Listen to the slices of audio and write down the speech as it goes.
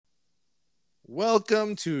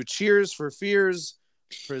Welcome to Cheers for Fears,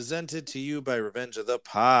 presented to you by Revenge of the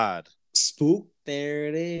Pod. Spook, there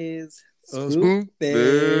it is. Spook, Spook,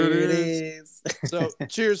 there it is. So,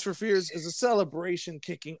 Cheers for Fears is a celebration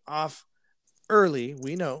kicking off early,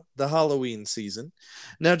 we know, the Halloween season.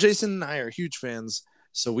 Now, Jason and I are huge fans,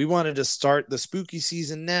 so we wanted to start the spooky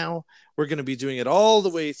season now. We're going to be doing it all the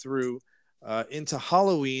way through into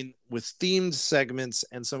Halloween with themed segments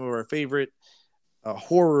and some of our favorite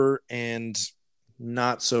horror and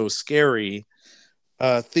not so scary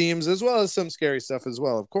themes, as well as some scary stuff as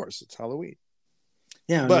well. Of course, it's Halloween.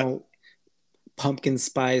 Yeah, But no, pumpkin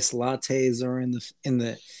spice lattes are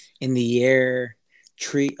in the air.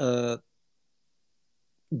 Tree,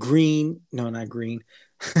 green, no, not green.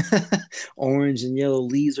 Orange and yellow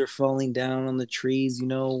leaves are falling down on the trees.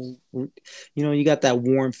 You got that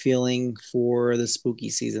warm feeling for the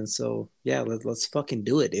spooky season. So yeah, let's fucking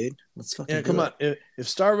do it, dude. Let's yeah, fucking do come it. on. If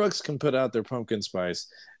Starbucks can put out their pumpkin spice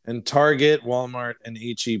and Target, Walmart, and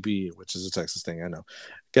HEB, which is a Texas thing, I know,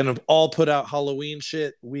 can all put out Halloween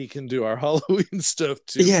shit, we can do our Halloween stuff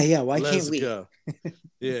too. Yeah. Why can't Let's we? go.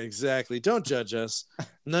 Yeah, exactly. Don't judge us.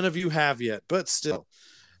 None of you have yet, but still.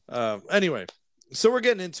 Anyway, so we're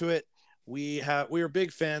getting into it. We are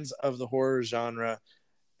big fans of the horror genre,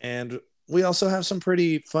 and we also have some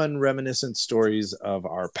pretty fun reminiscent stories of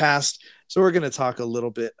our past. So we're going to talk a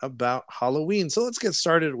little bit about Halloween. So let's get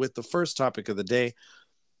started with the first topic of the day.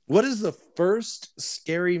 What is the first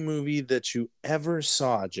scary movie that you ever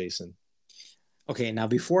saw, Jason? Okay, now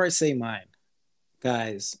before I say mine,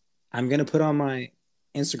 guys, I'm gonna put on my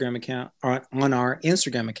Instagram account on our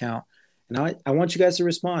Instagram account, and I want you guys to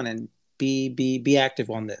respond and be active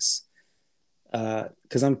on this,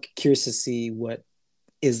 because I'm curious to see what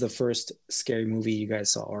is the first scary movie you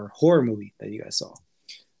guys saw or horror movie that you guys saw.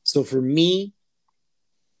 So for me,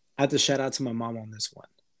 I have to shout out to my mom on this one.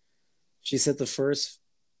 She said the first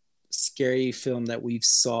scary film that we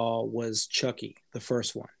saw was Chucky, the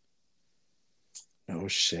first one. Oh,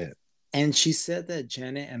 shit. And she said that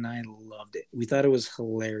Janet and I loved it. We thought it was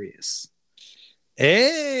hilarious.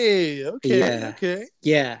 Hey, okay, Yeah.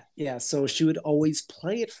 okay. Yeah. So she would always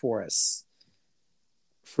play it for us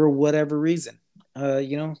for whatever reason.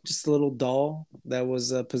 Just a little doll that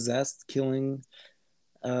was possessed,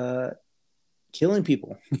 uh, killing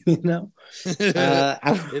people. You know,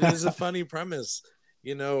 It is a funny premise.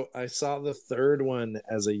 I saw the third one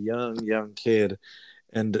as a young kid,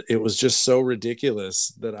 and it was just so ridiculous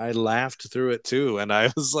that I laughed through it too. And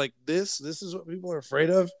I was like, this is what people are afraid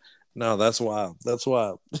of? No, that's wild. That's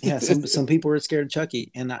wild. yeah. Some people were scared of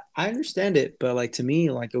Chucky, and I understand it, but like to me,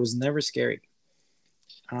 like it was never scary.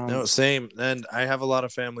 No, Um, same. And I have a lot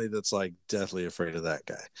of family that's like deathly afraid of that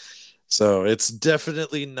guy. So it's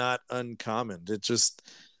definitely not uncommon. It just,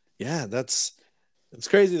 yeah, it's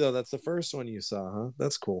crazy though. That's the first one you saw, huh?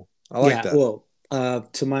 That's cool. I like yeah. that. Well,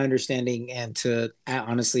 to my understanding, and to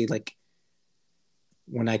honestly, like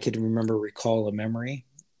when I could recall a memory,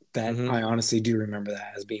 that Hmm. I honestly do remember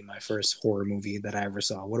that as being my first horror movie that I ever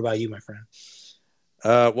saw. What about you, my friend?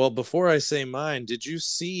 Well, before I say mine, did you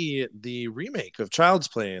see the remake of Child's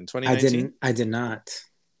Play in I 2019? didn't. I did not.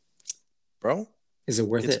 Bro, Is it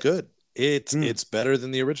worth it's it? good. It's Hmm. it's better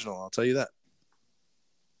than the original, I'll tell you that.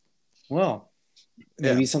 Well,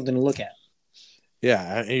 Yeah. maybe something to look at.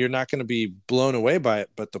 Yeah, you're not going to be blown away by it,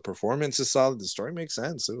 but the performance is solid. The story makes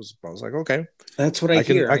sense. I was like, okay, That's what I I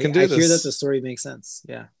can hear. I I, can I do hear that the this. story makes sense.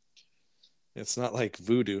 Yeah. It's not like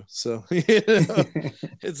voodoo, so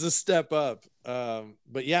it's a step up.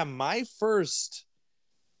 But yeah, my first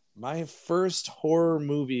horror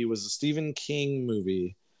movie was a Stephen King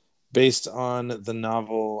movie based on the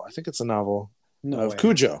novel. I think it's a novel No of way.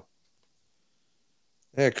 Cujo.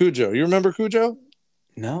 Yeah, Cujo. You remember Cujo?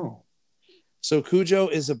 No. So Cujo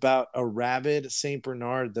is about a rabid Saint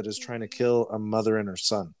Bernard that is trying to kill a mother and her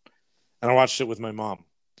son. And I watched it with my mom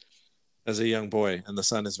as a young boy, and the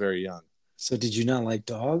son is very young. So did you not like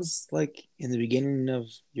dogs like in the beginning of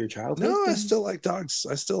your childhood No, I then? still like dogs.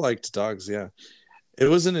 I still liked dogs. Yeah, it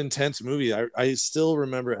was an intense movie. I still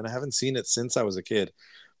remember, and I haven't seen it since I was a kid,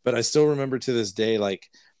 but I still remember to this day, like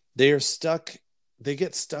they are stuck. They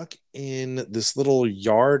get stuck in this little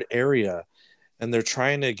yard area, and they're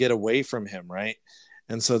trying to get away from him, right?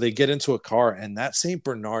 And so they get into a car, and that Saint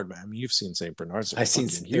Bernard, man. I mean, you've seen Saint Bernards; they're I seen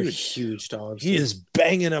fucking they're huge. huge dogs, He dude. is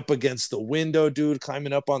banging up against the window, dude,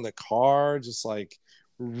 climbing up on the car, just like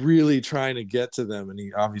really trying to get to them. And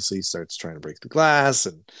he obviously starts trying to break the glass,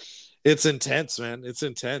 and it's intense, man. It's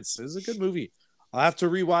intense. It's a good movie. I'll have to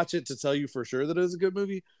rewatch it to tell you for sure that it is a good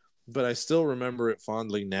movie, but I still remember it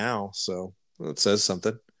fondly now. So well, it says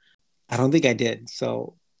something. I don't think I did.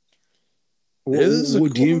 So It is a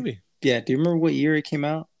what do cool you movie. Yeah. Do you remember what year it came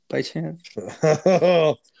out by chance?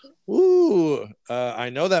 Ooh, I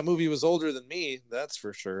know that movie was older than me. That's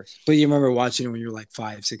for sure. But you remember watching it when you were like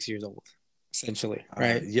 5, 6 years old, essentially,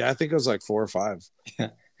 right? Yeah, I think it was like 4 or 5. Yeah.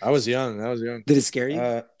 I was young. I was young. Did it scare you?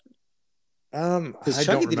 Uh, Because I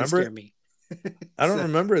don't Chucky didn't remember scare it. me. I don't So,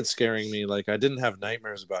 remember it scaring me. Like I didn't have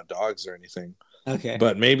nightmares about dogs or anything. okay.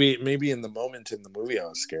 But maybe in the moment in the movie I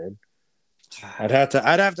was scared. I'd have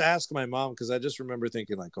to ask my mom because I just remember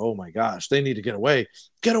thinking like, oh my gosh, they need to get away,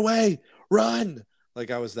 run. Like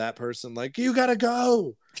I was that person. Like you gotta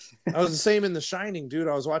go. I was the same in The Shining, dude.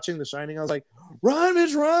 I was watching The Shining. I was like, run,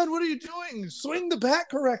 bitch, run. What are you doing? Swing the bat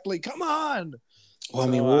correctly. Come on. Well, I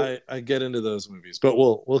mean, So well, I get into those movies, but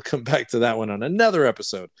we'll come back to that one on another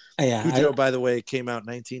episode. yeah, Cujo, by the way, came out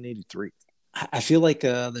in 1983. I feel like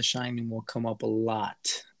The Shining will come up a Oh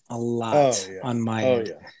lot yeah. on my Oh end.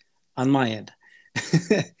 yeah. On my end.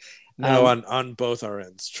 No, on both our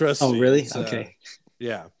ends. Trust Oh, me. really? Okay.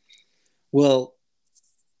 Yeah. Well,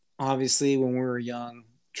 obviously, when we were young,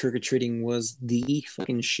 trick or treating was the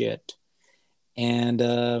fucking shit.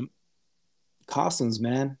 And costumes,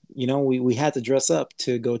 man. You know, we had to dress up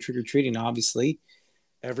to go trick or treating. Obviously,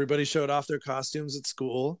 Everybody showed off their costumes at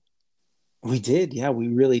school. we did. Yeah, we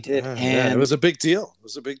really did. Yeah, it And was a big deal. It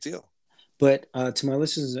was a big deal. but to my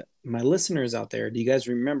listeners out there, do you guys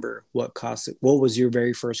remember what costume? What was your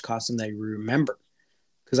very first costume that you remember?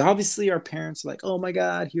 Because obviously, our parents are like, "Oh my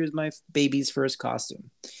God, here's my baby's first costume."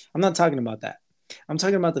 I'm not talking about that. I'm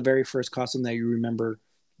talking about the very first costume that you remember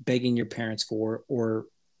begging your parents for, or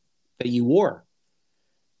that you wore.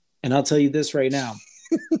 And I'll tell you this right now: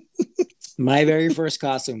 my very first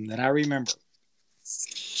costume that I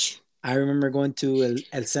remember going to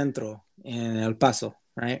El Centro in El Paso,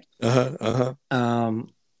 right? Um,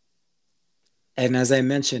 and as I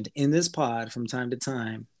mentioned in this pod from time to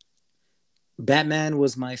time, Batman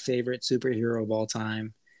was my favorite superhero of all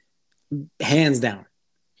time, hands down.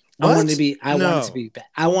 What? I wanted to No, be, I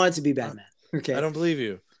wanted to be I Batman. I Okay, don't believe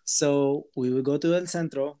you. so we would go to El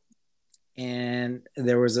Centro, and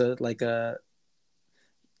there was a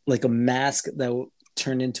mask that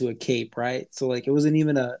turned into a cape, right? So like it wasn't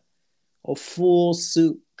even a full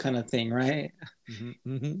suit kind of thing, right?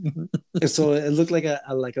 Mm-hmm. And so it looked like a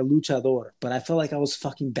luchador, but I felt like I was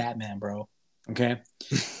fucking Batman, bro. Okay.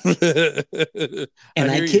 I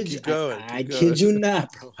And hear you. Keep going. I Keep going. kid you not,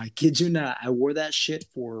 bro. I kid you not. I wore that shit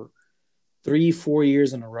for 3, 4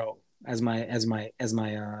 years in a row as my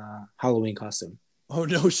Halloween costume. Oh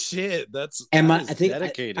no, shit. And That my is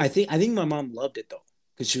dedicated. I think my mom loved it though,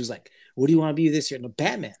 because she was like, "What do you want to be this year?" No,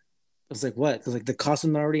 Batman. I was like, "What?" Because like the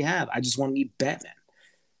costume I already have. I just want to be Batman.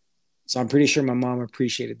 So I'm pretty sure my mom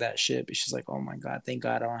appreciated that shit. But she's like, "Oh my God, thank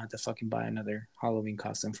God I don't have to fucking buy another Halloween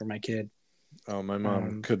costume for my kid." Oh, my mom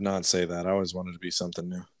Um, could not say that. I always wanted to be something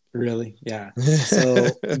new. Really? Yeah. So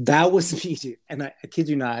that was me, dude. And I kid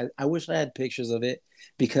you not, I wish I had pictures of it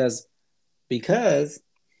because because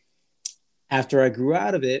after I grew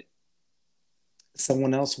out of it,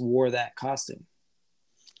 someone else wore that costume.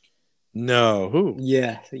 No, who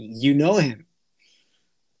Yeah, you know him.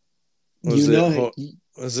 You was know it? him.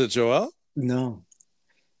 Was it Joel? No.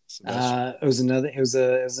 Sebastian. It was another it was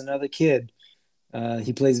another kid.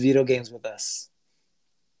 He plays video games with us.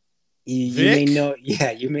 You may Vic? know,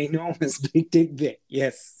 yeah, you may know him as Big Dick Vic.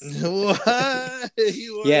 Yes. What? He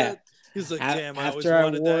wore Yeah. that. He's like, damn, I always After I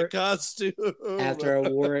wanted wore that it, costume. after I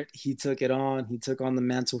wore it, he took it on. He took on the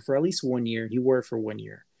mantle for at least 1 year. He wore it for 1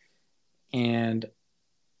 year. And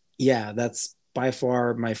yeah, that's by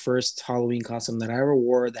far my first Halloween costume that I ever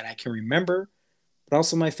wore that I can remember, but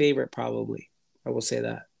also my favorite, probably. I will say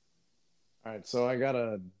that. All right, so I got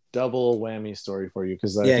a double whammy story for you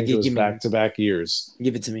because I Yeah, think it was give me, back to back years.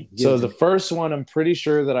 give it to me. Give So it to the me. first one I'm pretty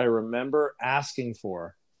sure that I remember asking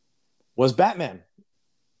for was Batman.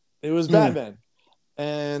 It was Mm. Batman.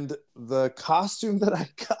 And the costume that I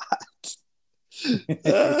got,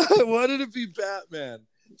 I wanted to be Batman.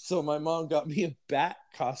 So my mom got me a bat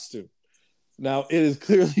costume. Now, it is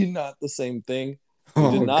clearly not the same thing. We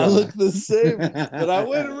did Oh not look God. the same, but I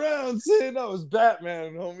went around saying I was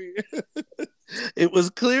Batman, homie. It was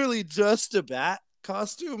clearly just a bat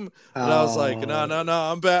costume, but I was like, no, Oh, no, no,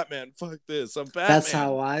 I'm Batman. Fuck this. I'm that's Batman.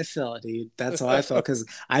 how I felt, dude. That's how I felt because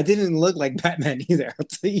I didn't look like Batman either. I'll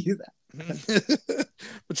tell you that.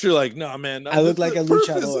 But you're like, no, man, I no, look like the a purpose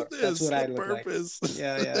luchador. of That's this, what I the look like. purpose.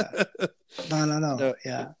 Yeah, yeah. No, no, no. No.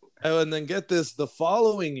 Yeah. Oh, and then get this, the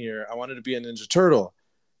following year, I wanted to be a Ninja Turtle.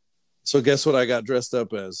 So guess what I got dressed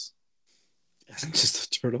up as? Just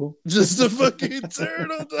a turtle. Just a fucking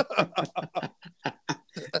turtle.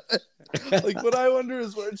 Like, what I wonder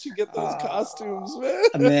is where'd she get those costumes, man?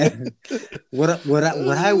 Man,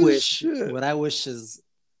 Oh, shit. what I wish is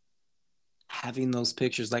having those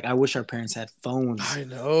pictures. Like, I wish our parents had phones. I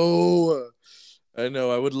know. I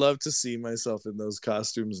know. I would love to see myself in those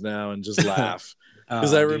costumes now and just laugh.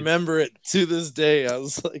 Because I Dude, remember it to this day. I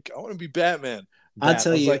was like, I want to be Batman. I'll Bat. I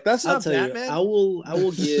tell was you, like, that's I'll not tell you, Batman.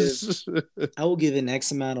 I will give an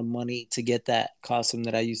X amount of money to get that costume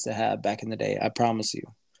that I used to have back in the day. I promise you.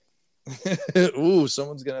 Ooh,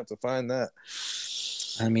 someone's gonna have to find that.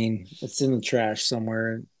 I mean, it's in the trash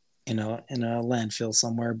somewhere, in a landfill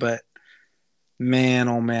somewhere. But man,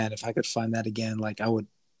 oh man, if I could find that again, like I'd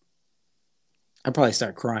probably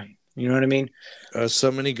start crying. You know what I mean?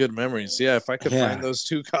 So many good memories. Yeah, if I could find Yeah, those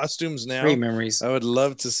two costumes great now, memories. I would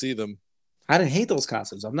love to see them. I didn't hate those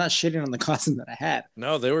costumes. I'm not shitting on the costume that I had.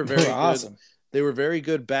 No, they were They were very good. awesome. They were very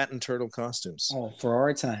good Bat and Turtle costumes. Oh, for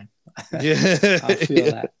our time. Yeah. I feel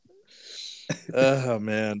Yeah. that. Oh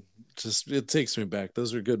man, just it takes me back.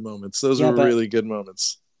 Those are good moments. Those Yeah, were really good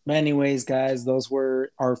moments. but anyways, guys, those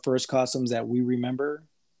were our first costumes that we remember.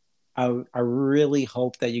 I really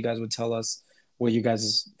hope that you guys would tell us what you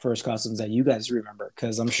guys' first costumes that you guys remember,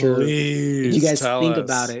 because I'm sure Please tell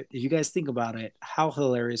us. if you guys think about it, how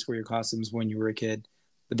hilarious were your costumes when you were a kid?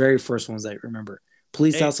 The very first ones that you remember.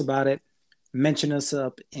 Please tell Hey, us about it. Mention us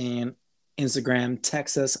up in Instagram,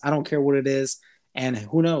 text us. I don't care what it is. And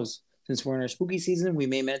who knows? Since we're in our spooky season, we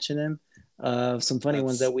may mention them. Some funny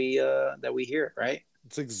ones that's that we hear, right?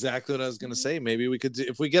 that's exactly what I was gonna say. Maybe we could do,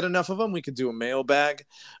 if we get enough of them, we could do a mailbag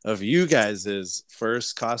of you guys'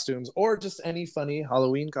 first costumes or just any funny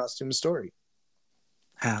Halloween costume story.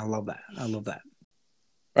 I love that. I love that.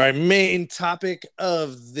 All right, main topic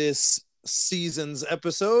of this season's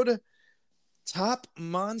episode: top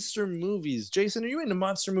monster movies. Jason, are you into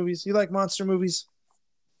monster movies? You like monster movies?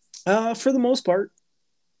 For the most part,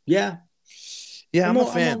 yeah. Yeah, I'm a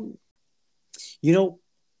I'm fan. you know,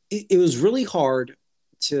 it was really hard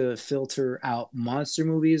to filter out monster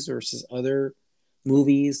movies versus other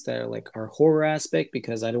movies that are like our horror aspect,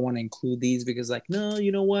 because I don't want to include these, because like, no,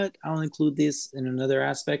 you know what? I'll include this in another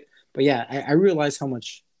aspect. But yeah, I realize how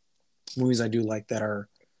much movies I do like that are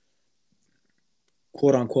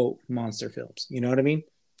quote unquote monster films. You know what I mean?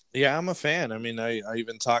 Yeah, I'm a fan. I mean, I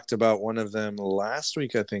even talked about one of them last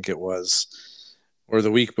week, I think it was, or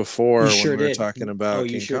the week You before when sure we were did. talking Oh, about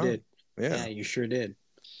you King sure Kong. did. Yeah. Yeah, you sure did.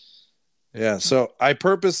 Yeah. So I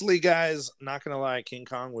purposely, guys, not gonna lie, King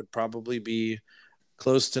Kong would probably be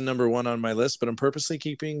close to number one on my list, but I'm purposely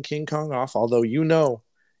keeping King Kong off, although y'all know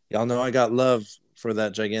I got love for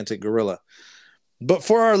that gigantic gorilla. But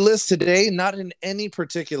for our list today, not in any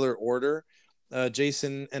particular order,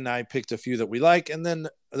 Jason and I picked a few that we like, and then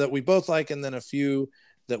that we both like, and then a few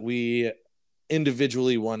that we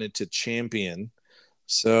individually wanted to champion.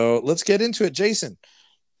 So let's get into it. Jason,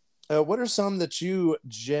 what are some that you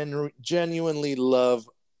genuinely love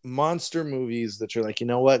monster movies that you're like, you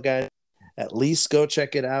know what, guys, at least go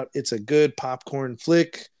check it out. It's a good popcorn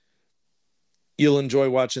flick. You'll enjoy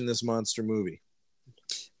watching this monster movie.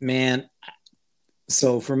 Man,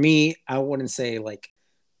 so for me, I wouldn't say like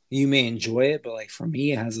you may enjoy it, but like for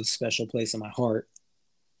me, it has a special place in my heart.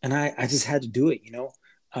 And I just had to do it, you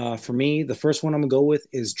know? For me, the first one I'm gonna go with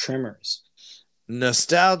is Tremors.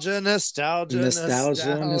 Nostalgia, nostalgia,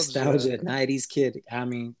 nostalgia. Nostalgia, 90s kid. I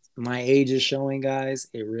mean, my age is showing, guys.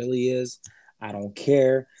 It really is. I don't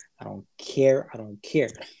care. I don't care. I don't care.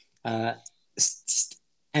 Uh,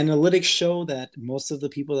 Analytics show that most of the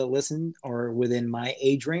people that listen are within my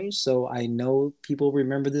age range. So I know people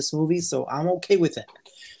remember this movie. So I'm okay with it.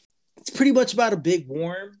 It's pretty much about a big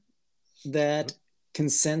worm that can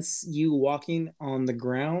sense you walking on the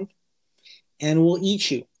ground and will eat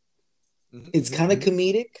you. It's kind of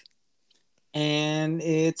comedic, and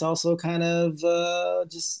it's also kind of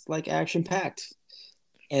just like action packed.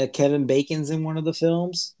 Kevin Bacon's in one of the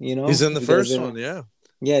films. You He's know, in the if you guys first are, one, yeah.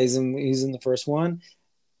 yeah, he's in the first one.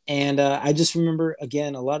 And I just remember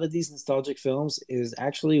again a lot of these nostalgic films is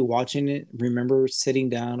actually watching it. Remember sitting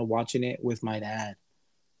down and watching it with my dad.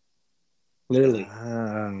 Literally,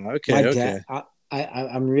 my Okay, dad. okay.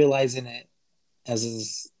 I'm realizing it as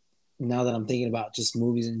is now that I'm thinking about just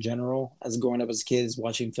movies in general. As growing up as a kid, is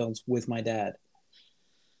watching films with my dad.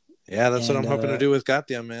 Yeah, that's what And I'm hoping to do with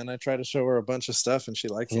Katya, man. I try to show her a bunch of stuff, and she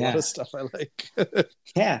likes a lot yeah, of stuff I like.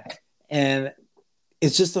 yeah, and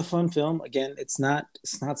it's just a fun film. Again, it's not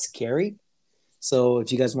scary. So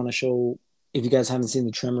if you guys haven't seen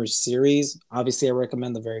the Tremors series, obviously I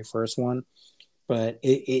recommend the very first one. But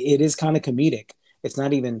it is kind of comedic. It's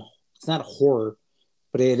not horror,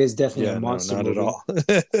 but it is definitely a Yeah, no, monster not at movie. all.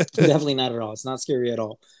 Definitely not at all. It's not scary at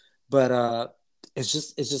all. But it's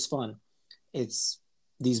just fun. It's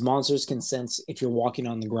these monsters can sense if you're walking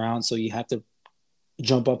on the ground, so you have to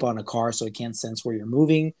jump up on a car so it can't sense where you're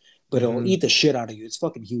moving, but it'll Mm-hmm. eat the shit out of you. It's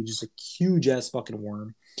fucking huge. It's a huge ass fucking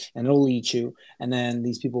worm, and it'll eat you. And then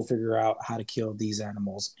these people figure out how to kill these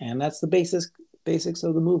animals, and that's the basics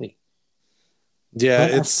of the movie. Yeah,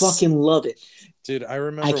 But I it's fucking love it. dude. I I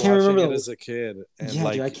remember can't watching remember it the as a kid, and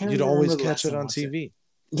yeah, dude. I like can't you'd even remember always the catch last it time I on watched it. TV.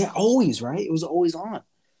 Yeah, always right. It was always on.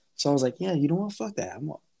 So I was like, yeah, you know what? Fuck that.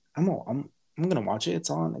 I'm gonna watch it. It's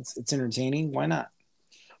on. It's entertaining. Why not?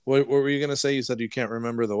 What were you gonna say? You said you can't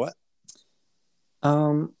remember the what?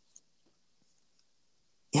 Um,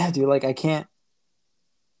 yeah, dude. Like I can't.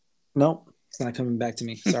 Nope, it's not coming back to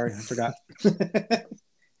me. Sorry, I forgot.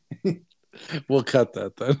 We'll cut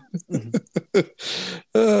that then. Mhm.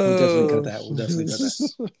 We'll definitely cut Oh. that. We'll definitely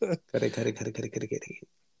cut that. Cut it. Cut it. Cut it. Cut it. Cut it. Cut it.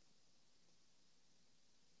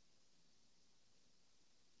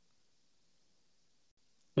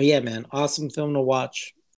 But yeah, man, awesome film to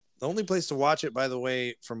watch. The only place to watch it, by the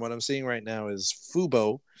way, from what I'm seeing right now, is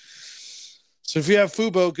Fubo. So if you have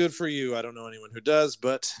Fubo, good for you. I don't know anyone who does,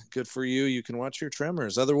 but good for you. You can watch your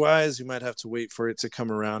Tremors. Otherwise, you might have to wait for it to come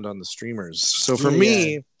around on the streamers. So for Yeah,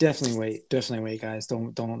 me, definitely wait, guys.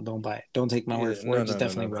 Don't buy it. Don't take my yeah, word for no, it. Just no, no, no,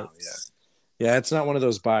 definitely no. wait. Yeah, it's not one of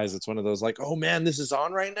those buys. It's one of those like, oh man, this is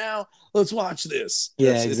on right now. Let's watch this.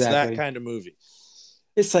 Yeah, It's that exactly. kind of movie.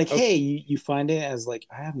 It's like, Okay, hey, you find it as like,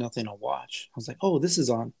 I have nothing to watch. I was like, oh, this is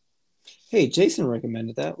on. Hey, Jason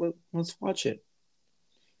recommended that. Let's watch it.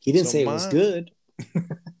 He didn't so say it was my good.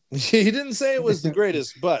 he didn't say it was the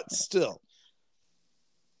greatest, but still.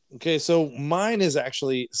 Okay, so mine is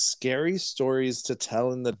actually Scary Stories to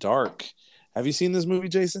Tell in the Dark. Have you seen this movie,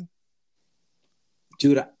 Jason?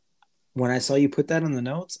 Dude, when I saw you put that in the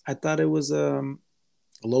notes, I thought it was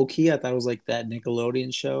low key. I thought it was like that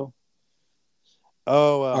Nickelodeon show.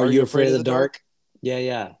 Oh, Are Are you You afraid Afraid of of the the Dark? dark? Yeah,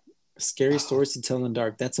 yeah. Scary Oh, stories to tell in the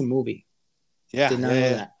dark. That's a movie. yeah, Did not yeah, know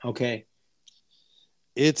yeah. that. Okay.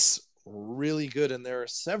 It's really good, and there are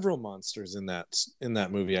several monsters in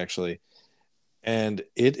that movie actually, and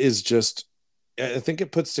it is just. I think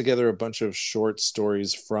it puts together a bunch of short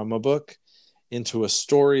stories from a book into a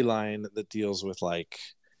storyline that deals with like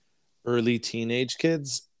early teenage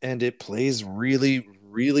kids, and it plays really,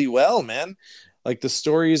 really well, man. Like the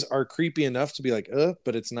stories are creepy enough to be like,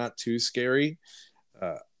 but it's not too scary.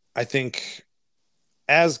 Uh, I think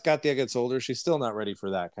as Katya gets older, she's still not ready for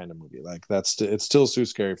that kind of movie. Like it's still too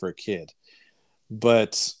scary for a kid.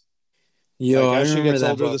 But Yo, like I as she remember gets that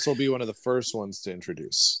older, book. this will be one of the first ones to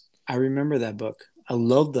introduce I remember that book. I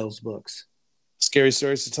love those books. scary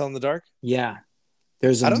stories to tell in the dark. Yeah.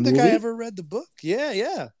 There's a I don't think I movie. ever read the book. Yeah,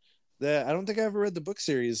 yeah. I don't think I ever read the book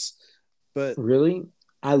series, but Really?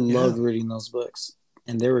 I yeah, loved reading those books.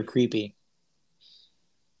 And they were creepy.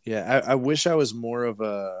 yeah. I wish I was more of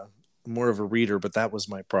a reader, but that was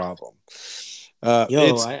my problem. Yo,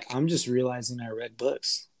 It's I'm just realizing I read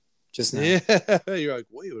books just now. yeah. You're like,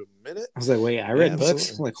 wait a minute. I was like, wait, I Yeah, read books?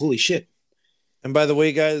 absolutely. I'm like, holy shit. And by the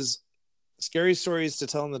way, guys, Scary Stories to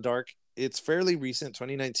Tell in the Dark. It's fairly recent,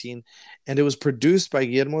 2019, and it was produced by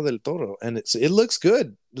Guillermo del Toro, and it looks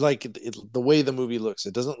good. Like the way the movie looks,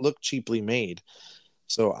 it doesn't look cheaply made.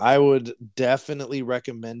 So I would definitely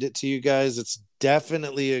recommend it to you guys. It's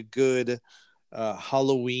definitely a good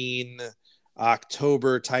Halloween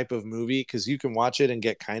October type of movie because you can watch it and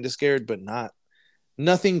get kind of scared, but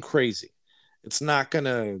nothing crazy. It's not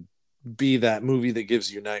gonna be that movie that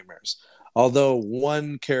gives you nightmares. Although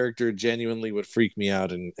one character genuinely would freak me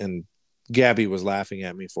out, and Gabby was laughing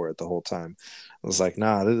at me for it the whole time. I was like,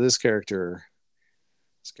 nah, this character's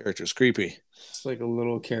creepy. It's like a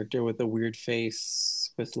little character with a weird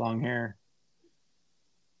face with long hair.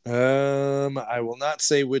 I will not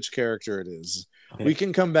say which character it is. We Okay.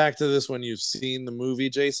 can come back to this when you've seen the movie,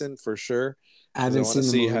 Jason, for sure, I because I haven't want to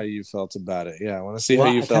seen the see how movie. you felt about it. Yeah, I want to see how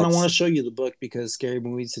Well, you I kind of felt. want to show you the book because Scary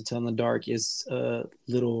Movies to Tell in the Dark is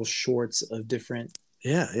little shorts of different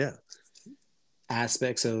Yeah, yeah,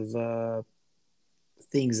 aspects of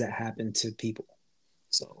things that happen to people.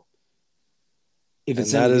 So if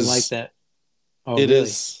it's and that anything like is that, oh it really?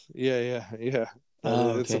 is. Yeah, yeah, yeah.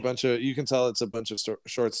 Oh, It's a okay. bunch of you can tell it's a bunch of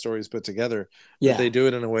short stories put together, but Yeah. they do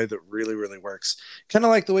it in a way that really, really works. Kind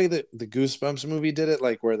of like the way that the Goosebumps movie did it,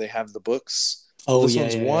 like where they have the books. Well, Oh this yeah,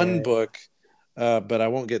 one's yeah, yeah, one yeah, yeah. book, but I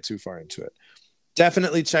won't get too far into it.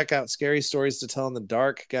 Definitely check out Scary Stories to Tell in the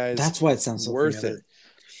Dark, guys. That's why it sounds so Worth it. familiar.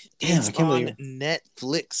 Damn, It's I can't on believe.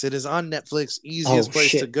 Netflix. It is on Netflix. Oh Easiest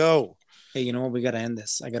place to shit. go. Hey, you know what? We gotta end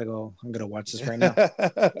this. I gotta go. I'm gonna watch this right now.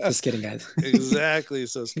 Just kidding, guys. Exactly.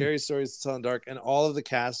 So Scary Stories to Tell in the Dark, and all of the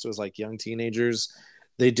cast was like young teenagers.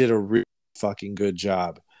 They did a really fucking good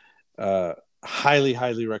job. Uh, highly,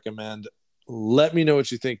 highly recommend. Let me know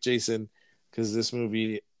what you think, Jason, because this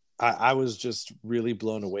movie, I was just really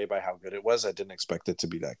blown away by how good it was. I didn't expect it to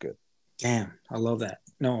be that good. Damn, I love that.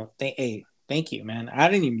 No, hey, thank you, man. I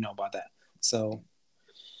didn't even know about that. So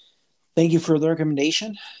thank you for the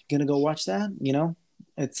recommendation. Gonna go watch that.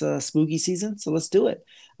 It's a spooky season, so let's do it.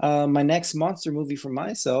 My next monster movie for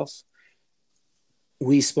myself.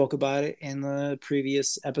 We spoke about it in the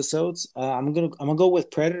previous episodes. I'm gonna go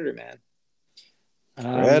with Predator, man.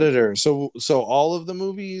 Predator. So all of the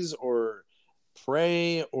movies, or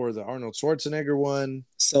Prey, or the Arnold Schwarzenegger one.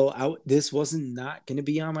 This wasn't not gonna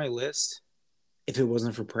be on my list if it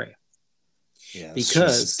wasn't for Prey. Yeah, it's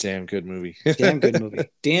because just a damn good movie. damn good movie.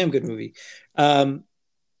 Damn good movie. But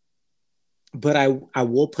I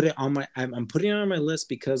will put it on I'm putting it on my list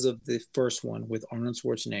because of the first one with Arnold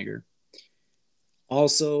Schwarzenegger.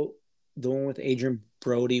 Also, the one with Adrian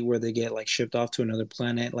Brody where they get like shipped off to another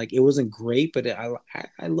planet. Like it wasn't great, but I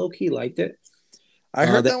low key liked it. I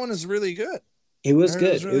heard that one is really good. It was good.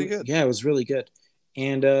 It was really good. Yeah, it was really good.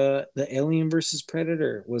 And the Alien versus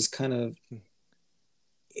Predator was kind of,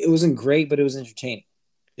 it wasn't great, but it was entertaining.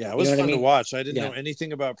 Yeah, it was fun to watch. I didn't know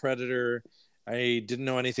anything about Predator. I didn't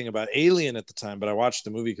know anything about Alien at the time, but I watched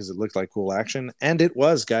the movie because it looked like cool action. And it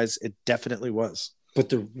was, guys. It definitely was. But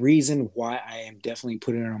the reason why I am definitely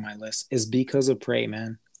putting it on my list is because of Prey,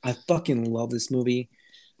 man. I fucking love this movie.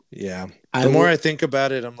 Yeah. The more I think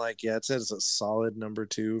about it, I'm like, yeah, it says a solid number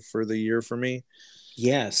 2 for the year for me.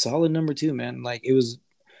 Yeah, solid number 2, man. Like it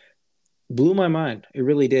blew my mind. It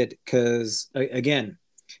really did. Because again,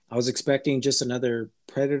 I was expecting just another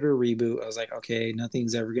Predator reboot. I was like, okay,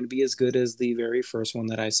 nothing's ever going to be as good as the very first one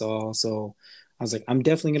that I saw. So I was like, I'm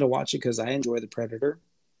definitely going to watch it because I enjoy the Predator.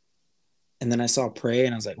 And then I saw Prey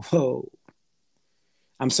and I was like, whoa.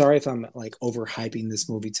 I'm sorry if I'm like overhyping this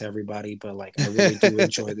movie to everybody, but like I really do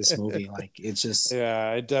enjoy this movie. Like it's just, yeah,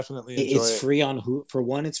 I definitely enjoy it. It's free on Hulu. For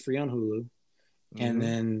one, it's free on Hulu. And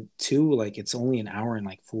then 2, like it's only an hour and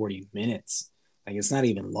like 40 minutes. Like it's not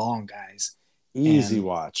even long, guys. Easy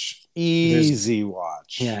watch.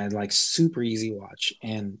 Yeah, like super easy watch.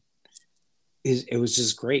 And it was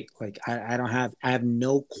just great. Like I have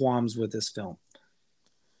no qualms with this film.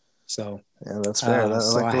 So yeah, that's fair.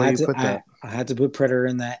 I had to put Predator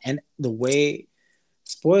in that. And the way,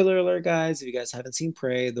 spoiler alert, guys, if you guys haven't seen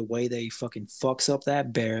Prey, the way that he fucking fucks up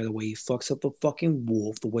that bear, the way he fucks up the fucking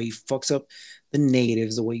wolf, the way he fucks up the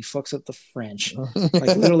natives, the way he fucks up the French,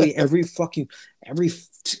 like literally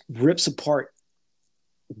rips apart,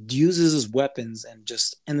 uses his weapons,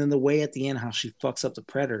 and then the way at the end how she fucks up the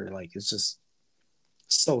Predator, like it's just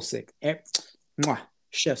so sick.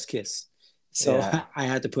 Chef's kiss. So yeah. I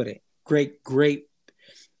had to put it. Great.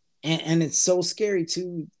 And it's so scary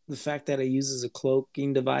too, the fact that it uses a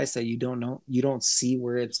cloaking device that you don't see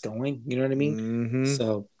where it's going. You know what I mean? Mm-hmm.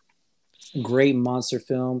 So great monster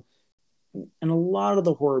film. And a lot of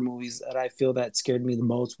the horror movies that I feel that scared me the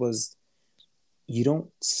most was you don't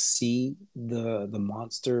see the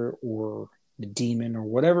monster or the demon or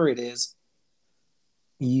whatever it is.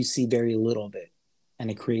 You see very little of it.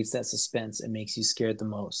 And it creates that suspense. It makes you scared the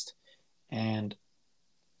most. And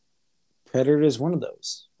Predator is one of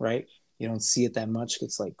those, right? You don't see it that much.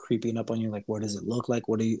 It's like creeping up on you. Like, what does it look like?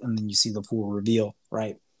 And then you see the full reveal,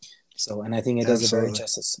 right? So, and I think it does a very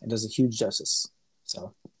justice. It does a huge justice.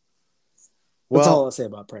 So, that's all I'll say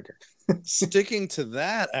about Predator. Sticking to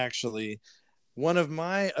that, actually, one of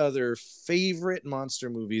my other favorite monster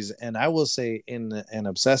movies, and I will say in an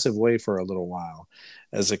obsessive way for a little while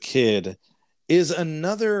as a kid, is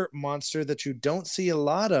another monster that you don't see a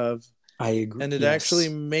lot of. I agree. And it actually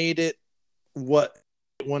made it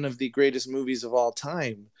one of the greatest movies of all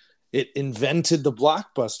time. It invented the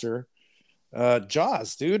blockbuster.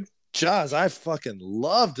 Jaws, dude. Jaws. I fucking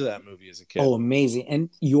loved that movie as a kid. Oh, amazing.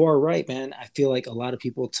 And you are right, man. I feel like a lot of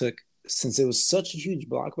people since it was such a huge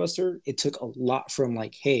blockbuster, it took a lot from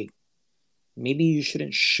like, hey, maybe you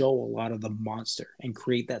shouldn't show a lot of the monster and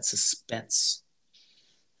create that suspense.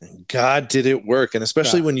 And God, did it work. And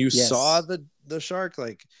especially when you saw the shark,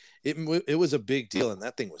 like it was a big deal, and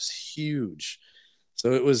that thing was huge.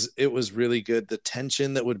 So it was really good. The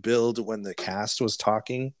tension that would build when the cast was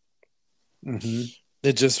talking,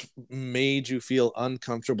 it just made you feel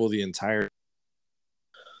uncomfortable the entire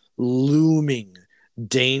looming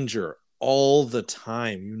danger all the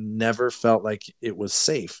time. You never felt like it was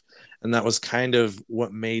safe, and that was kind of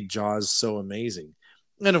what made Jaws so amazing.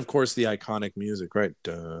 And of course, the iconic music, right?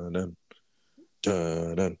 Dun, dun,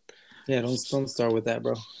 dun, dun. Yeah, don't start with that,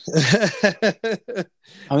 bro.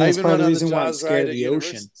 I mean, that's part of the reason why I'm scared of the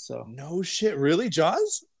ocean. So no shit, really,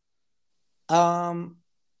 Jaws? To a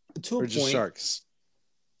or just point. sharks?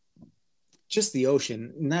 just the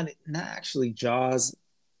ocean, not actually Jaws,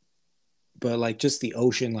 but like just the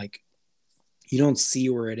ocean. Like you don't see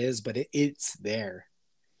where it is, but it's there.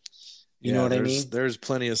 You know Yeah, what I there's mean? there's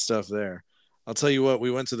plenty of stuff there. I'll tell you what,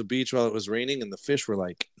 we went to the beach while it was raining and the fish were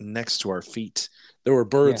like next to our feet. There were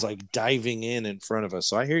birds Yeah, like diving in front of us.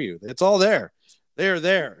 So I hear you. It's all there. They're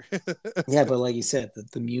there. yeah. But like you said,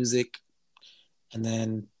 the music, and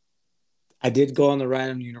then I did go on the ride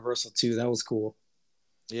on Universal too. That was cool.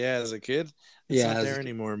 Yeah, as a kid, it's Yeah. not there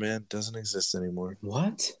anymore, man. Doesn't exist anymore.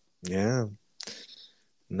 What? Yeah,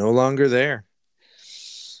 no longer there.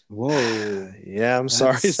 Whoa. Yeah, I'm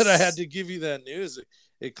sorry that I had That's to give you that news.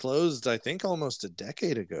 It closed, I think, almost a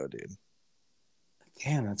decade ago, dude.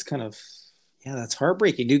 damn. That's kind of yeah. That's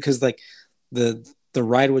heartbreaking, dude. Because like the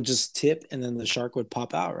ride would just tip, and then the shark would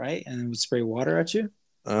pop out, right, and it would spray water at you,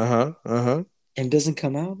 Uh huh. Uh huh. and it doesn't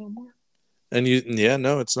come out no more. And yeah,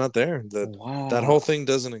 no, it's not there. That whole Wow. thing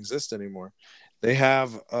doesn't exist anymore. They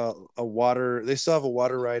have a water. They still have a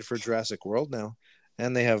water ride for Jurassic World now,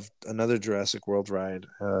 and they have another Jurassic World ride,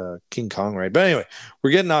 King Kong ride. But anyway,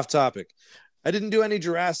 we're getting off topic. I didn't do any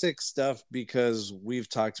Jurassic stuff because we've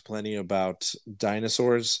talked plenty about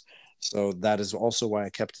dinosaurs. So that is also why I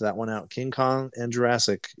kept that one out. King Kong and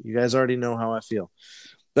Jurassic. You guys already know how I feel.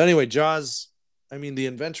 But anyway, Jaws, I mean, the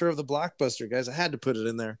inventor of the blockbuster, guys, I had to put it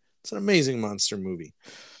in there. It's an amazing monster movie.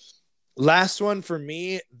 Last one for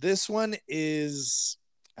me. This one is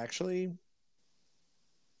actually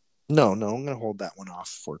no. I'm going to hold that one off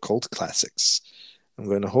for cult classics. I'm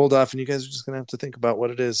going to hold off, and you guys are just going to have to think about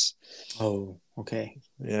what it is. Oh, okay.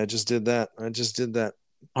 Yeah, I just did that. I just did that.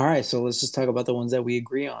 All right, so let's just talk about the ones that we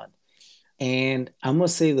agree on. And I'm gonna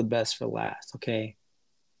say the best for last, okay?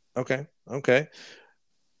 Okay. Okay.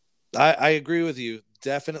 I agree with you.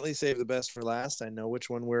 Definitely save the best for last. I know which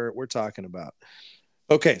one we're talking about.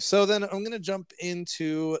 Okay, so then I'm gonna jump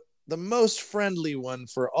into the most friendly one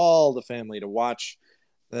for all the family to watch.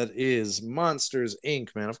 That is Monsters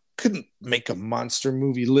Inc. Man, I couldn't make a monster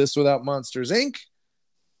movie list without Monsters Inc.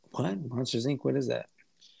 What? Monsters Inc. What is that?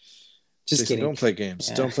 Just Jason, kidding. don't play games.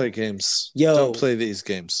 Yeah. Don't play games. Don't Yo, play these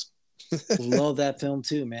games. love that film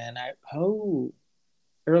too, man.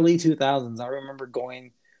 Early 2000s. I remember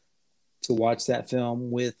going to watch that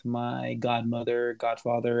film with my godmother,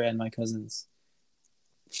 godfather, and my cousins.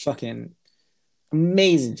 Fucking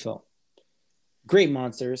amazing film. Great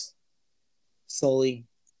monsters. Sully,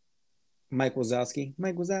 Mike Wazowski.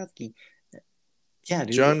 Mike Wazowski. Yeah,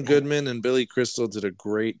 dude. John Goodman and Billy Crystal did a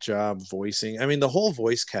great job voicing. I mean, the whole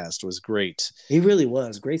voice cast was great. He really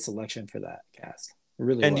was. Great selection for that cast. It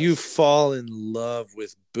really And you was. fall in love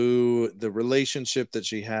with Boo, the relationship that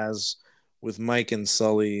she has with Mike and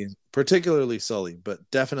Sully, particularly Sully, but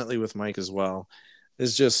definitely with Mike as well,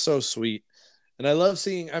 is just so sweet. And I love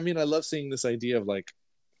seeing this idea of like,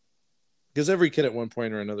 because every kid at one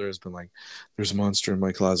point or another has been like, there's a monster in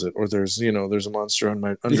my closet, or there's a monster on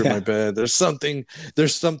my under my Yeah. bed. There's something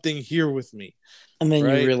here with me, And then you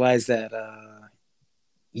right? realize that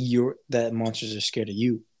that monsters are scared of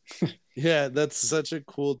you. Yeah, that's such a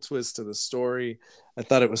cool twist to the story. I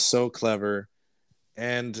thought it was so clever,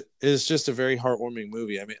 and it's just a very heartwarming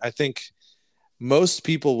movie. I mean, I think most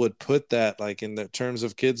people would put that like in the terms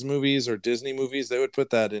of kids movies or Disney movies, they would put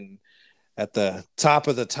that in at the top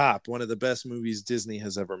of the top, one of the best movies Disney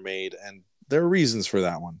has ever made, and there are reasons for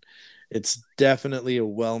that one. It's definitely a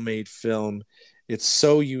well-made film. It's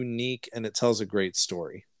so unique and it tells a great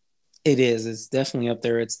story. It is. It's definitely up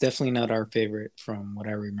there. It's definitely not our favorite from what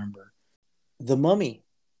I remember. The Mummy,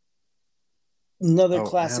 another Oh,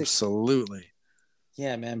 classic. absolutely.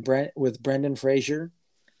 Yeah, man. Brent with Brendan Fraser.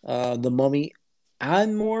 The Mummy.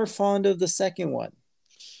 I'm more fond of the second one.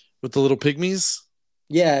 With the little pygmies,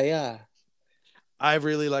 Yeah, yeah. I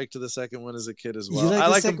really liked the second one as a kid as You well. like I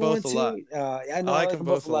the like them second one both a lot. too? I I know I like like them them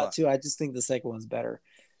both both a a lot lot. too. I just think the second one's better,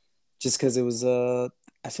 just because it was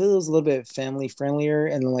I feel it was a little bit family friendlier,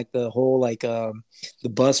 and then like the whole like the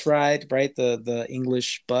bus ride, right? The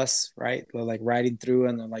English bus, right? They're like riding through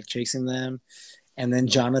and they're like chasing them, and then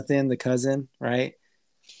Jonathan, the cousin, right?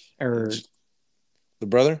 And Or the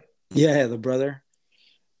brother. yeah, the brother.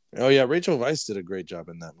 Oh yeah, Rachel Weisz did a great job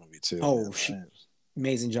in that movie too, Oh, man.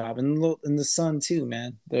 amazing job, and the son too,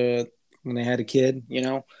 man. The when they had a kid, you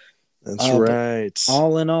know. That's But right.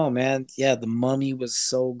 all in all, man, yeah, the Mummy was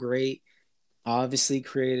so great. Obviously,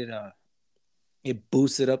 created a it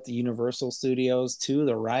boosted up the Universal Studios too.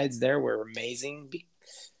 The rides there were amazing.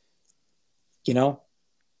 You know,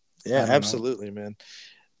 Yeah, I don't know. absolutely, man.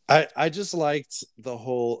 I just liked the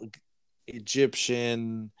whole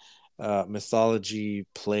Egyptian mythology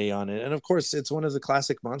play on it, and of course, it's one of the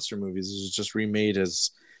classic monster movies. It was just remade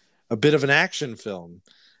as a bit of an action film.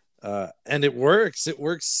 And it works. It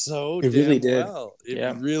works so It really damn did. well. It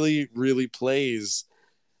Yeah. really, really plays.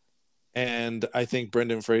 And I think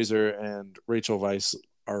Brendan Fraser and Rachel Weisz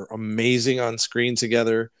are amazing on screen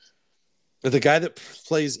together. The guy that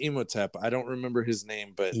plays Imhotep, I don't remember his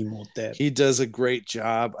name, but Imhotep. he does a great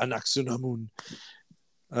job. Anaxunamun.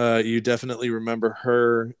 You definitely remember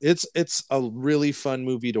her. It's a really fun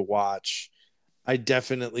movie to watch. I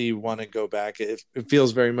definitely want to go back. It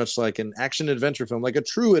feels very much like an action adventure film, like a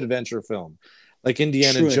true adventure film, like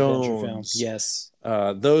Indiana True adventure film. Jones, Yes.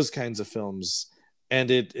 those kinds of films. And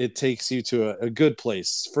it takes you to a good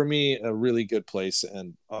place. For me, a really good place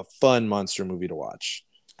and a fun monster movie to watch.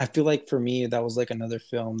 I feel like for me, that was like another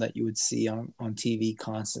film that you would see on TV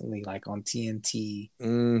constantly, like on TNT,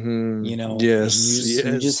 Mm-hmm. and Yes, you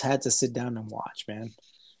just yes. had to sit down and watch, man.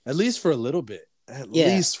 At least for a little bit. At Yeah.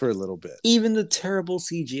 least for a little bit. Even the terrible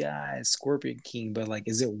CGI Scorpion King, but like,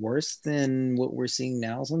 is it worse than what we're seeing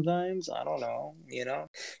now sometimes? I don't know.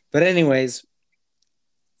 But anyways,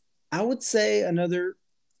 I would say another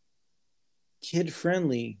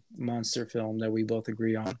kid-friendly monster film that we both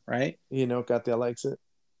agree on, right? Katya likes it.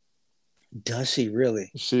 Does she really?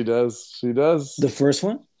 She does. She does. The first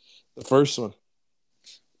one? The first one.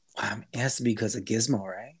 It has to be because of Gizmo,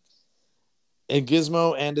 right? And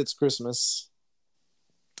Gizmo and it's Christmas.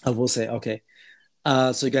 I will say, okay.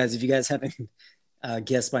 So guys, if you guys haven't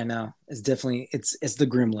guessed by now, it's definitely it's the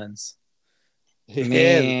Gremlins. Yeah,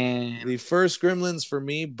 Man, the first Gremlins for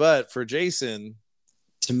me, but for Jason,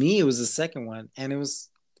 to me it was the second one, and it was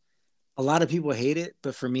a lot of people hate it,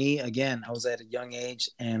 but for me, again, I was at a young age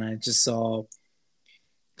and I just saw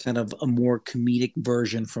kind of a more comedic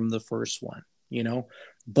version from the first one.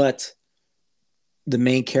 But the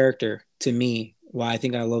main character to me, why I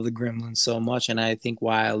think I love the Gremlins so much, and I think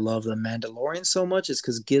why I love the Mandalorian so much, is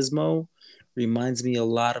because Gizmo reminds me a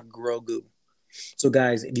lot of Grogu. So,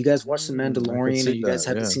 guys, if you guys watch the I could Mandalorian see and you guys that.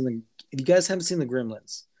 haven't Yeah. seen if you guys haven't seen the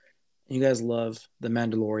Gremlins, and you guys love the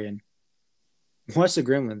Mandalorian, watch the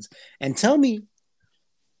Gremlins and tell me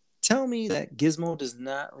that Gizmo does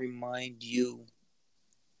not remind you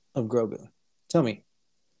of Grogu. Tell me,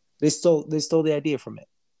 they stole the idea from it.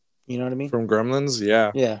 You know what I mean? From Gremlins,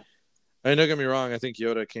 yeah. Yeah, I mean, don't get me wrong. I think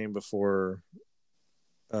Yoda came before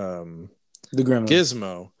um, the Gremlins.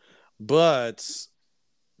 Gizmo, but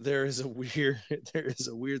there is a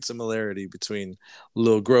weird similarity between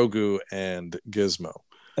Lil Grogu and Gizmo.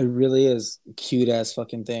 It really is a cute ass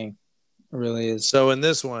fucking thing. It really is. So in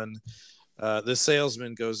this one, the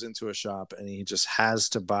salesman goes into a shop and he just has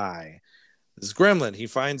to buy this gremlin. He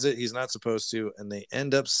finds it, he's not supposed to, and they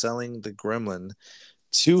end up selling the gremlin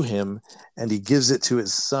to him, and he gives it to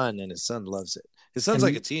his son, and his son loves it. His son's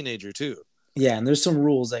like a And teenager too. yeah, and there's some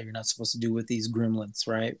rules that you're not supposed to do with these gremlins,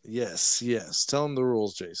 right? Yes, yes. Tell him the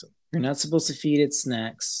rules, Jason. You're not supposed to feed it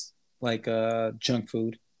snacks like junk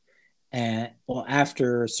food, and well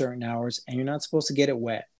after certain hours, and you're not supposed to get it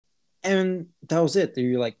wet. And that was it.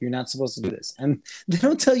 You're like, you're not supposed to do this, and they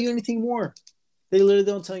don't tell you anything more. They literally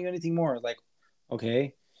don't tell you anything more. Like,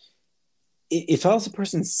 okay, if I was the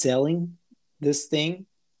person selling this thing,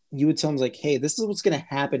 you would tell them like, hey, this is what's gonna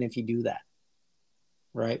happen if you do that,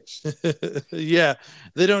 right? Yeah,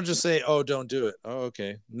 they don't just say, "Oh, don't do it." Oh,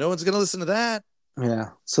 okay. No one's gonna listen to that. Yeah.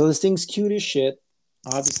 So this thing's cute as shit.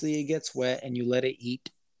 Obviously, it gets wet, and you let it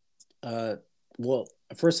eat. Uh, well,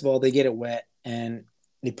 first of all, they get it wet, and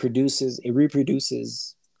it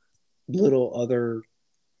reproduces little other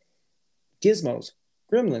gizmos,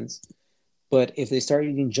 gremlins. But if they start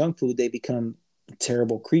eating junk food, they become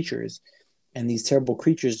terrible creatures, and these terrible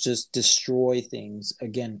creatures just destroy things.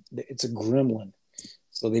 Again, it's a gremlin,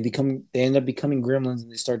 so they end up becoming gremlins,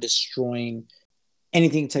 and they start destroying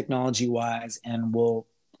anything technology wise, and will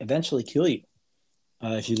eventually kill you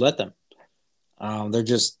if you let them.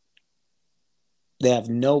 They have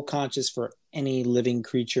no conscience for any living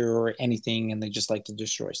creature or anything, and they just like to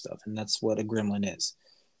destroy stuff, and that's what a gremlin is.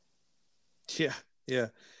 Yeah, yeah.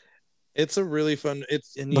 It's a really fun.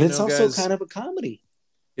 It's and But you it's know, also guys, kind of a comedy.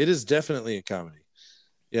 it is definitely a comedy.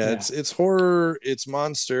 Yeah, Yeah. it's horror, it's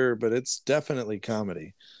monster, but it's definitely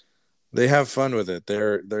comedy. They have fun with it.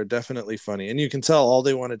 They're definitely funny, and you can tell all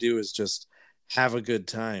they want to do is just have a good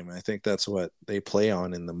time. I think that's what they play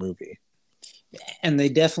on in the movie. And they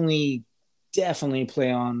definitely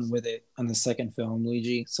play on with it on the second film,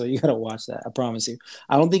 Luigi. So you gotta watch that. I promise you.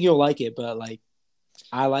 I don't think you'll like it, but like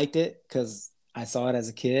I liked it because I saw it as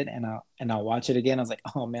a kid, and I'll watch it again. I was like,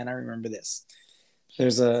 oh man, I remember this.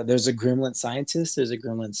 There's a gremlin scientist. There's a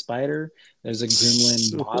gremlin spider. There's a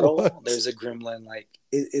gremlin model. What? There's a gremlin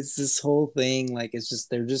it's this whole thing. Like it's just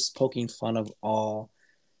they're just poking fun of all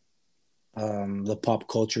the pop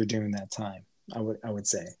culture during that time. I would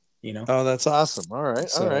say. you know? Oh, that's awesome. All right. All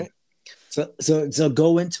So, right. so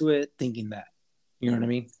go into it thinking that, you know what I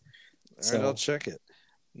mean? All right. I'll So check it.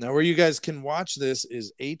 Now, where you guys can watch this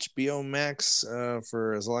is HBO Max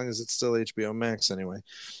for as long as it's still HBO Max anyway.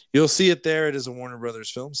 You'll see it there. It is a Warner Brothers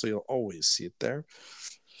film, so you'll always see it there.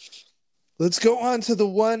 Let's go on to the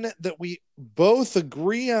one that we both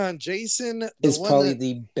agree on, Jason. The it's one probably that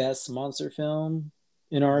the best monster film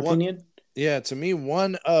in our one, opinion. yeah, to me,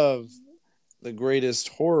 one of the greatest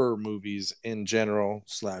horror movies in general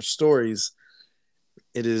slash stories.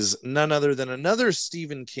 It is none other than another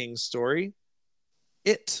Stephen King story,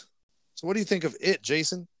 It. So, what do you think of It,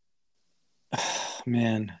 Jason?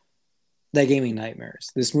 Man, that gave me nightmares.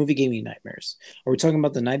 This movie gave me nightmares. Are we talking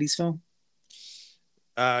about the 90s film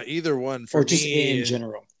Either one for or just in me.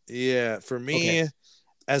 general? Yeah, for Okay. me,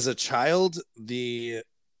 as a child, the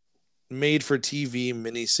made for TV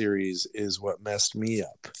miniseries is what messed me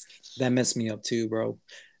up. That messed me up too, bro.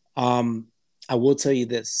 Um, I will tell you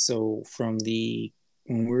this. So from the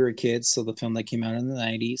when we were kids, so the film that came out in the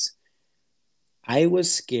 90s, I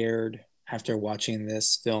was scared after watching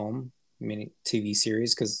this film mini TV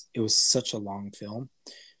series because it was such a long film.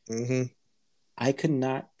 Mm-hmm. I could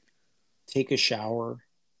not take a shower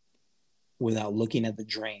without looking at the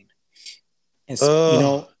drain. And you Oh,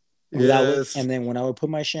 know, yes. and then when I would put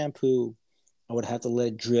my shampoo, I would have to let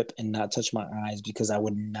it drip and not touch my eyes because I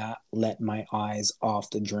would not let my eyes off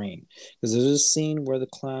the drain. Because there's a scene where the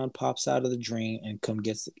clown pops out of the drain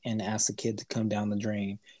and asks the kid to come down the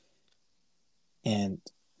drain, and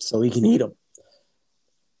so he can eat him.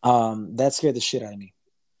 That scared the shit out of me.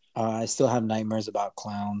 I still have nightmares about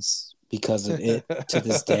clowns because of it to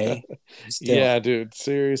this day. Still, Yeah, dude,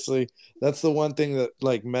 seriously. That's the one thing that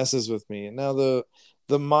like messes with me. And now the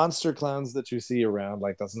monster clowns that you see around,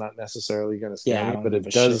 like that's not necessarily gonna scare yeah, I me, don't but give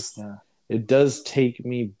a shit. it does take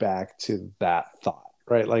me back to that thought,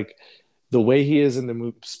 right? Like the way he is in the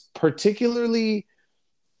movies, particularly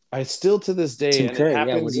I still to this day, Tim and it Curry, yeah, what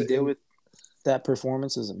happens he did in with that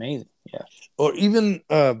performance is amazing. Yeah, or even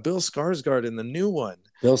Bill Skarsgård in the new one.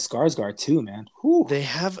 Bill Skarsgård too, man. Whew. They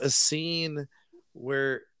have a scene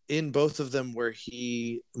where in both of them where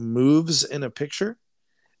he moves in a picture.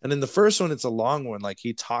 And in the first one, it's a long one. Like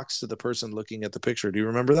he talks to the person looking at the picture. Do you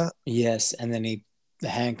remember that? Yes, and then the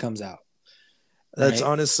hand comes out, That's right?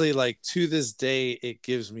 honestly like to this day, it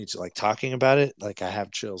gives me like talking about it. Like I have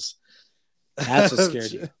chills. I That's what have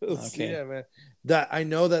scared you. chills. Okay. Yeah, man. That I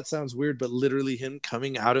know that sounds weird, but literally him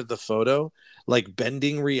coming out of the photo, like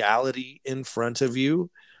bending reality in front of you,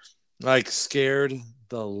 like scared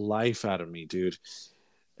the life out of me, dude.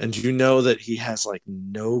 And you know that he has like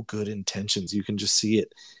no good intentions. You can just see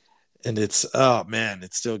it. And it's oh man,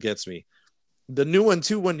 it still gets me. The new one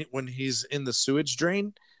too, when he's in the sewage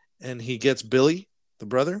drain and he gets Billy, the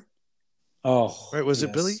brother. Oh, Right? Was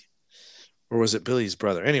it Billy? yes. Or was it Billy's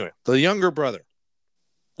brother? Anyway, the younger brother.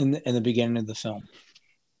 In the beginning of the film.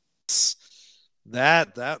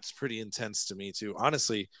 That's pretty intense to me too.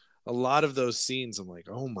 Honestly, a lot of those scenes, I'm like,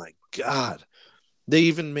 oh my God. They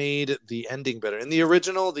even made the ending better. In the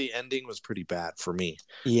original, the ending was pretty bad for me.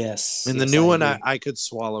 Yes, In the yes, new I one, agree. I could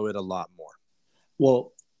swallow it a lot more.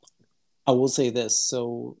 Well, I will say this.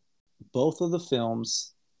 So both of the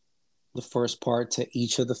films, the first part to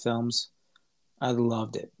each of the films, I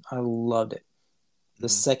loved it. I loved it. The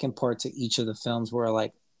Mm-hmm. second part to each of the films were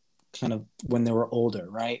like kind of when they were older,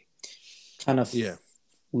 right? Kind of Yeah.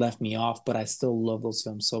 left me off, but I still love those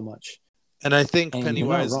films so much. And I think And you're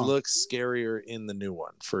not Pennywise wrong. looks scarier in the new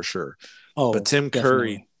one for sure. But Oh, Tim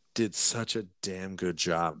Curry definitely. did such a damn good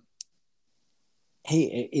job.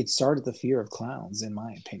 Hey, it started the fear of clowns, in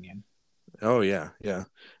my opinion. Oh yeah, yeah.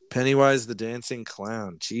 Pennywise the dancing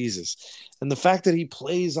clown. Jesus. And the fact that he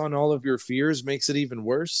plays on all of your fears makes it even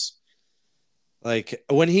worse. Like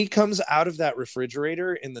when he comes out of that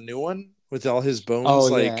refrigerator in the new one with all his Oh bones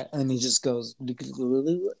yeah, like and he just goes, well,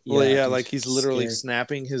 yeah, yeah, dude, like he's literally scary.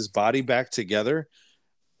 snapping his body back together.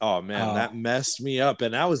 Oh man, Oh, that messed me up.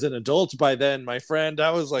 And I was an adult by then, my friend.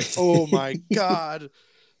 I was like, oh my God.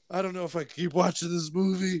 I don't know if I can keep watching this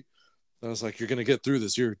movie. I was like, you're gonna get through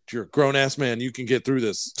this. You're a grown ass man. You can get through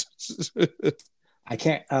this. I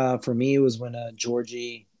can't. For me, it was when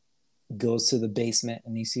Georgie goes to the basement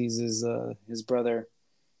and he sees his brother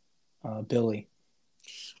Billy.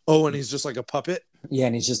 Oh, and he's just like a puppet. Yeah,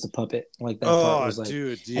 and he's just a puppet. Like that part Oh, was like,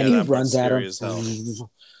 dude, and yeah, he that part's runs at scary him. as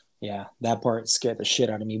hell. Yeah, that part scared the shit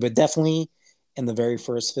out of me. But definitely, in the very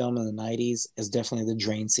first film in the '90s, is definitely the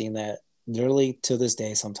drain scene that literally to this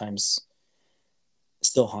day sometimes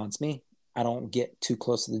still haunts me. I don't get too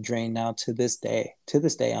close to the drain now to this day. To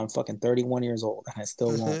this day, I'm fucking 31 years old and I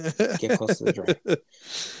still won't get close to the drain.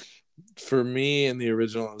 for me in the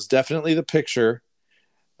original, it was definitely the picture.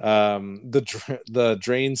 The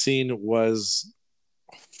drain scene was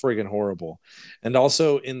friggin' horrible, and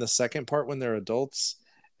also in the second part when they're adults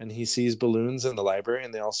and he sees balloons in the library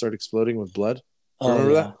and they all start exploding with blood. You Oh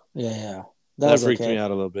remember that? yeah, yeah, yeah. That That was freaked me okay. out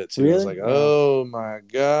a little bit too. I was Really? like, Oh oh my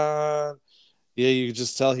god. Yeah, you could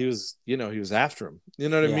just tell he was, he was after him. You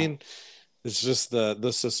know what I yeah. mean? It's just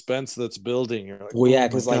the suspense that's building. You're like, Well, yeah, oh my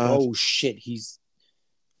because like, god. oh shit,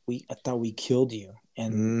 I thought we killed you,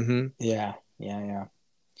 and Mm-hmm. yeah, yeah, yeah.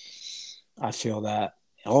 I feel that.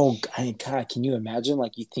 Oh, I mean, God, can you imagine?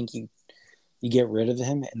 Like, you think you get rid of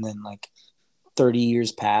him, and then like 30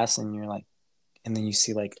 years pass, and you're like, and then you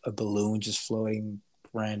see like a balloon just floating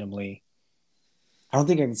randomly. I don't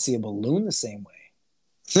think I can see a balloon the same way.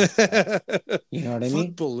 You know what I Fuck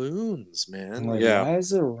mean? balloons, I'm man. like, Yeah. why is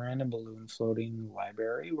there a random balloon floating in the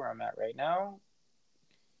library where I'm at right now?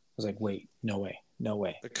 I was like, wait, no way, no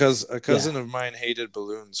way. Because a Yeah. cousin of mine hated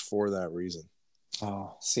balloons for that reason.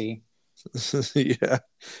 Oh, see, Yeah.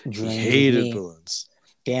 He dreams with hated me. balloons.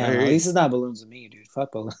 Damn, at Very. least it's not balloons with me, dude.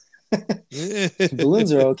 Fuck balloons.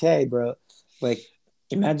 Balloons are okay, bro. Like,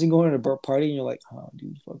 imagine going to a party and you're like, oh,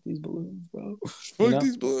 dude, fuck these balloons, bro. You Fuck know?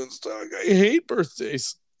 these balloons, dog. I hate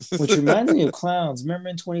birthdays. Which reminds me of clowns. Remember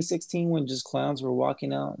in 2016 when just clowns were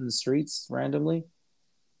walking out in the streets randomly?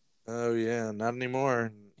 Oh yeah, not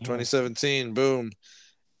anymore. Yeah. 2017, boom.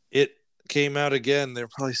 It came out again. They're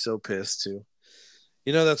probably so pissed too.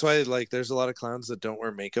 That's why like there's a lot of clowns that don't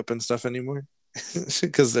wear makeup and stuff anymore.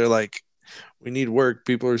 Because they're like, we need work.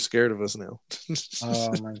 People are scared of us now.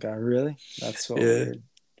 Oh my God, really? That's so Yeah, weird.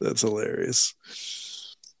 that's hilarious.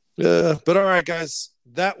 Yeah, but all right, guys,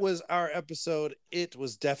 that was our episode. It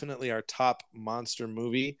was definitely our top monster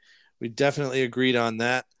movie. We definitely agreed on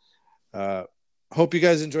that. Uh, hope you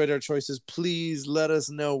guys enjoyed our choices. Please let us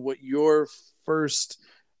know what your first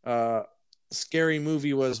uh, scary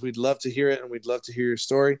movie was. We'd love to hear it, and we'd love to hear your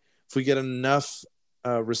story. If we get enough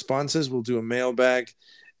responses, we'll do a mailbag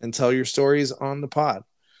and tell your stories on the pod.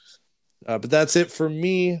 But that's it for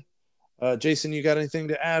me. Jason, you got anything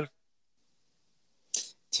to add?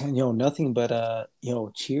 Yo, nothing but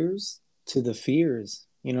cheers to the fears.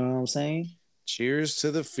 You know what I'm saying? Cheers to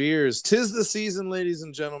the fears. 'Tis the season, ladies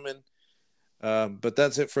and gentlemen. But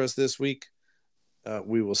that's it for us this week.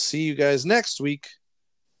 We will see you guys next week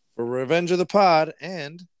for Revenge of the Pod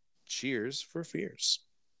and Cheers for Fears.